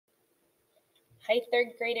Hi, third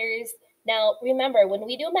graders. Now, remember, when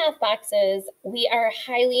we do math boxes, we are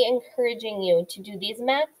highly encouraging you to do these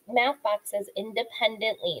math boxes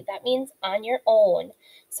independently. That means on your own.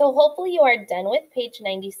 So hopefully you are done with page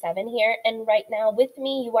 97 here. And right now with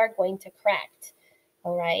me, you are going to correct.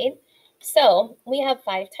 All right. So we have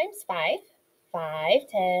 5 times 5, 5,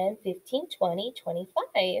 10, 15, 20,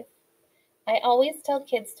 25. I always tell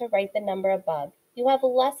kids to write the number above. You have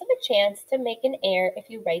less of a chance to make an error if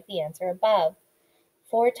you write the answer above.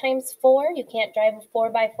 4 times 4, you can't drive a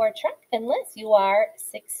 4x4 truck unless you are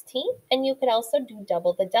 16. And you could also do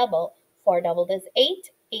double the double. 4 doubled is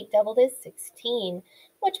 8, 8 doubled is 16.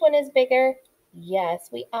 Which one is bigger? Yes,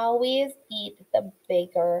 we always eat the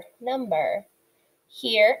bigger number.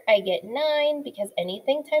 Here I get 9 because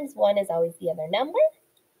anything times 1 is always the other number.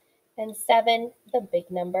 And 7, the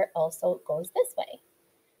big number, also goes this way.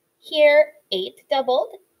 Here, 8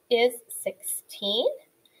 doubled is 16.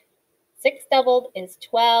 6 doubled is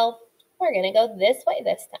 12. We're going to go this way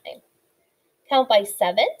this time. Count by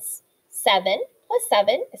sevens. 7 plus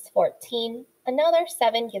 7 is 14. Another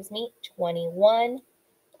 7 gives me 21.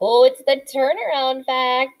 Oh, it's the turnaround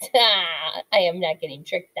fact. I am not getting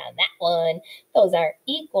tricked on that one. Those are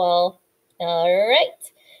equal. All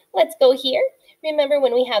right, let's go here. Remember,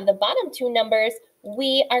 when we have the bottom two numbers,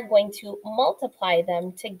 we are going to multiply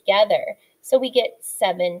them together. So we get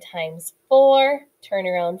 7 times 4,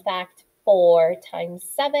 turnaround fact, 4 times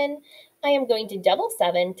 7. I am going to double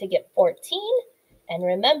 7 to get 14. And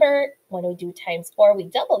remember, when we do times 4, we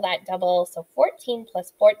double that double. So 14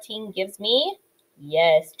 plus 14 gives me,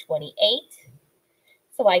 yes, 28.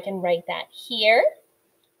 So I can write that here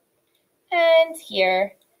and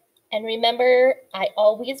here. And remember, I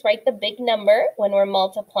always write the big number when we're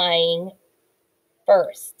multiplying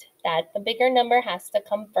first. That the bigger number has to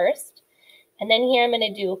come first. And then here I'm going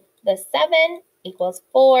to do the 7 equals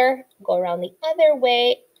 4, go around the other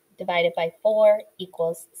way, divided by 4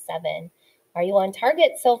 equals 7. Are you on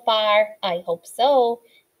target so far? I hope so.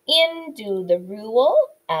 In, do the rule.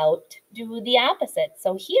 Out, do the opposite.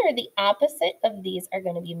 So here, the opposite of these are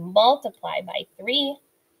going to be multiplied by 3.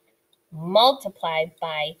 Multiplied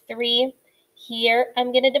by 3. Here,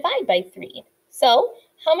 I'm going to divide by 3. So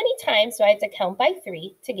how many times do I have to count by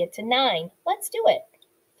 3 to get to 9? Let's do it.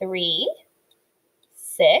 3,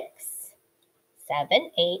 6,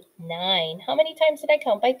 7, 8, 9. How many times did I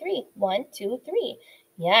count by 3? 1, 2, 3.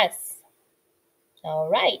 Yes. All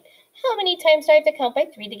right. How many times do I have to count by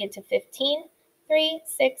 3 to get to 15? 3,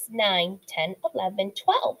 6, 9, 10, 11,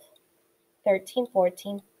 12, 13,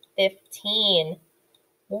 14, 15.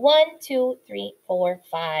 1, 2, 3, 4,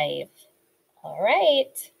 5. All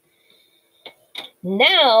right.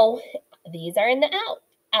 Now, these are in the out.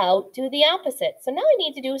 Out, do the opposite. So now I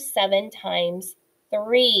need to do 7 times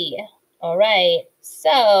 3. All right.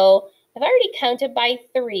 So I've already counted by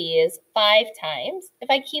 3s 5 times. If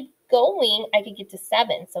I keep going, I could get to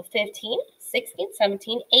 7. So 15, 16,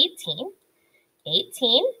 17, 18,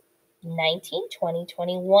 18, 19, 20,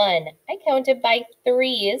 21. I counted by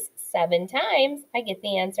 3s 7 times. I get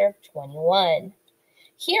the answer of 21.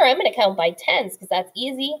 Here, I'm going to count by 10s because that's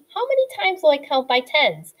easy. How many times will I count by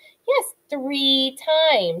 10s? Yes, 3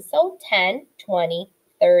 times. So 10, 20,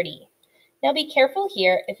 30. Now be careful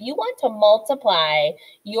here. If you want to multiply,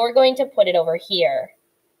 you're going to put it over here,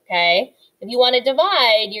 okay? If you want to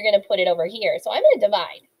divide, you're going to put it over here. So I'm going to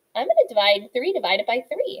divide. I'm going to divide 3 divided by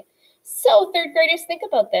 3. So third graders, think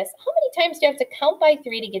about this. How many times do you have to count by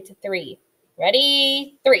 3 to get to 3?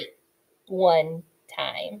 Ready? 3. 1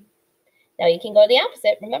 time. Now you can go the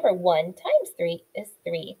opposite. Remember, 1 times 3 is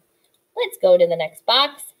 3. Let's go to the next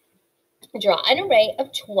box. Draw an array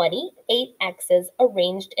of 28 X's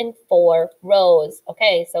arranged in 4 rows.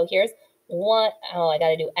 Okay, so here's one. Oh, I got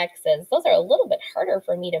to do X's. Those are a little bit harder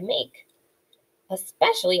for me to make,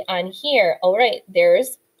 especially on here. All right,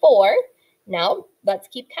 there's 4. Now let's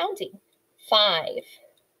keep counting. 5,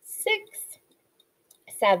 6,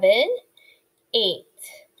 7, 8,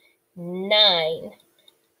 9,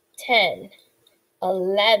 10,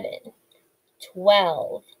 11,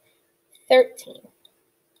 12, 13,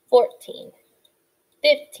 14,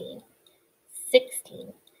 15,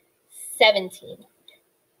 16, 17,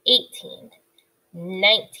 18,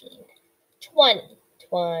 19, 20,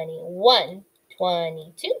 21,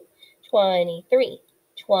 22, 23,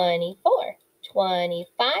 24,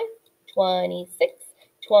 25, 26,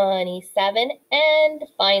 27, and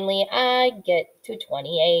finally I get to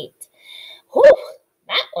 28. Whew,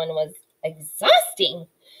 that one was exhausting.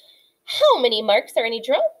 How many marks are in each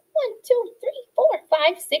row? 1, 2, 3, 4,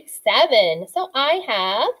 5, 6, 7. So I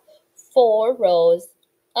have 4 rows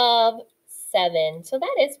of 7. So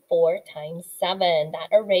that is 4 times 7. That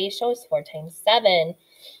array shows 4 times 7.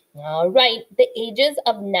 All right, the ages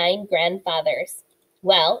of 9 grandfathers.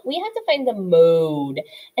 Well, we have to find the mode.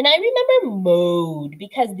 And I remember mode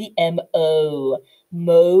because the M-O.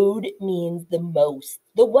 Mode means the most.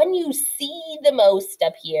 The one you see the most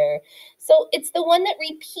up here. So it's the one that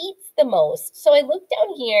repeats the most. So I look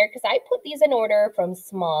down here because I put these in order from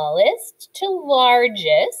smallest to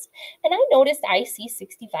largest. And I noticed I see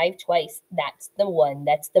 65 twice. That's the one.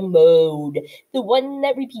 That's the mode. The one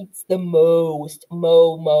that repeats the most.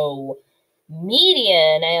 Mo.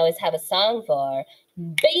 Median, I always have a song for.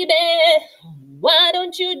 Baby, why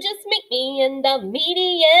don't you just meet me in the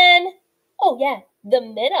median? Oh, yeah, the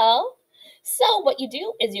middle. So what you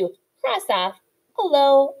do is you cross off a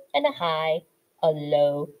low and a high, a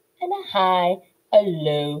low and a high, a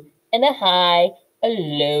low and a high, a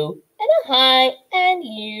low and a high, and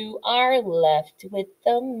you are left with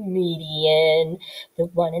the median, the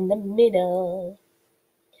one in the middle.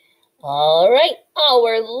 All right,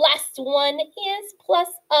 our last one is plus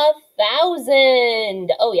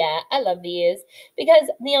 1,000. Oh yeah, I love these because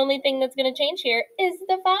the only thing that's going to change here is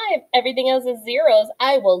the 5. Everything else is zeros.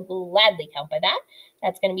 I will gladly count by that.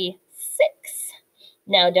 That's going to be 6.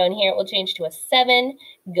 Now down here it will change to a 7,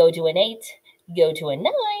 go to an 8, go to a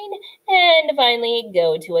 9, and finally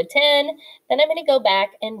go to a 10. Then I'm going to go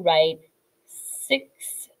back and write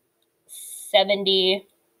 670,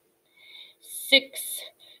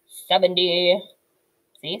 670,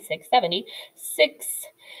 see, 670,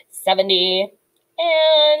 670,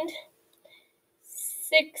 and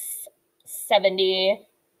 670.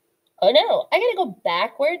 Oh no, I gotta go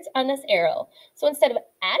backwards on this arrow. So instead of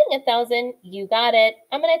adding 1,000, you got it.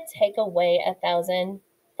 I'm gonna take away 1,000,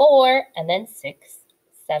 4, and then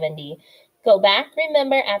 670. Go back,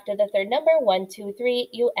 remember, after the third number, 1, 2, 3,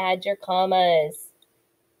 you add your commas.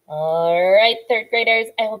 All right, third graders,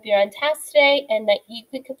 I hope you're on task today and that you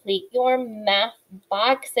could complete your math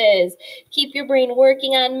boxes. Keep your brain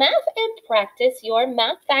working on math and practice your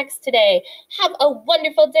math facts today. Have a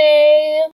wonderful day.